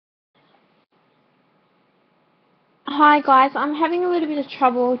Hi guys, I'm having a little bit of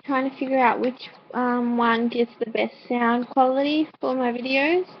trouble trying to figure out which one gives the best sound quality for my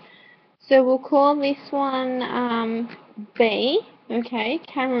videos. So we'll call this one B, okay,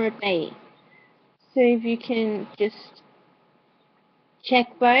 camera B. So if you can just check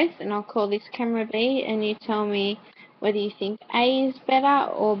both, and I'll call this camera B, and you tell me whether you think A is better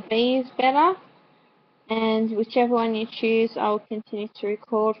or B is better, and whichever one you choose I'll continue to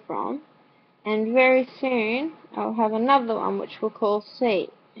record from. And very soon I'll have another one which we'll call C,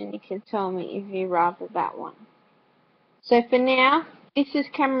 and you can tell me if you rather that one. So for now, this is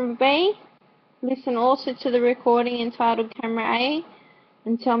camera B. Listen also to the recording entitled camera A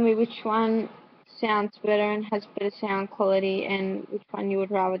and tell me which one sounds better and has better sound quality and which one you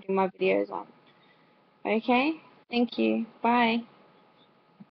would rather do my videos on. Okay? Thank you. Bye.